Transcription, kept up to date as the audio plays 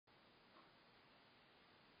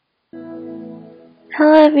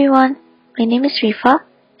Hello everyone, my name is Rifa,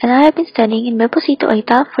 and I have been studying in Beppu City,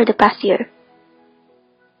 Oita for the past year.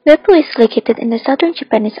 Beppu is located in the southern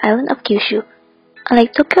Japanese island of Kyushu.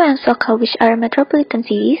 Unlike Tokyo and Osaka, which are metropolitan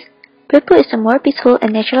cities, Beppu is a more peaceful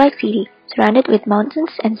and nature-like city, surrounded with mountains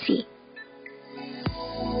and sea.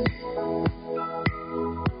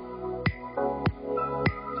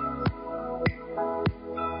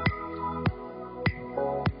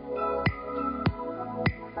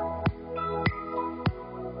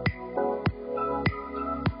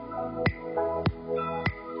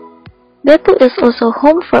 Beppu is also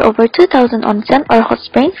home for over 2,000 onsen or hot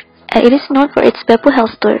springs, and it is known for its Beppu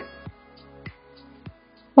Health Tour.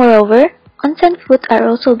 Moreover, onsen foods are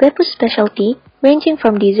also Beppu's specialty, ranging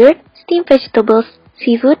from dessert, steamed vegetables,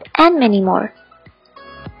 seafood, and many more.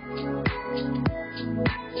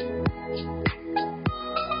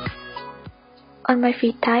 On my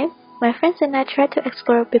free time, my friends and I try to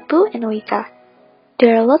explore Beppu and Oita.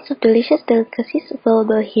 There are lots of delicious delicacies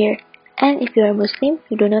available here. And if you are Muslim,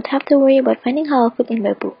 you do not have to worry about finding halal food in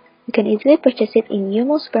Beppu. You can easily purchase it in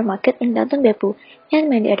Yumo supermarket in downtown Beppu, and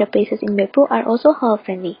many other places in Beppu are also halal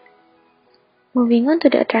friendly. Moving on to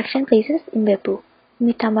the attraction places in Beppu,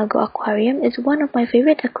 Umitamago Aquarium is one of my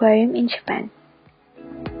favorite aquarium in Japan.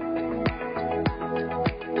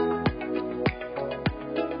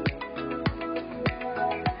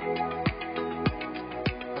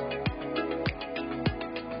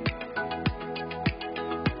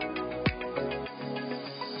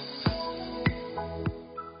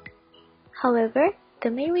 However, the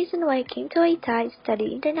main reason why I came to Oita is to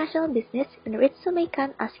study international business in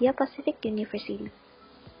Ritsumeikan Pacific University.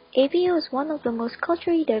 APU is one of the most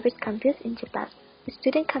culturally diverse campuses in Japan, with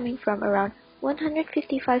students coming from around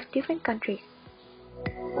 155 different countries.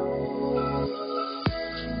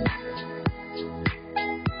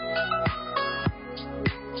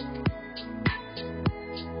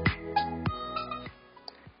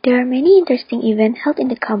 There are many interesting events held in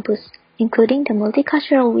the campus, including the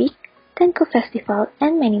Multicultural Week, Tenko Festival,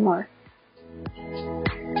 and many more.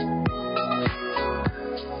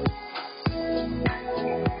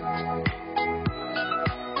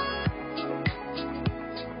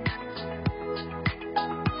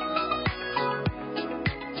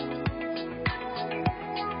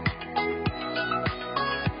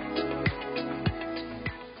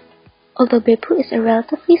 Although Beppu is a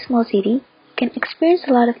relatively small city, you can experience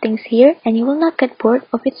a lot of things here and you will not get bored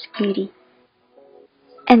of its beauty.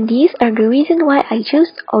 And these are the reasons why I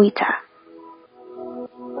chose Oita.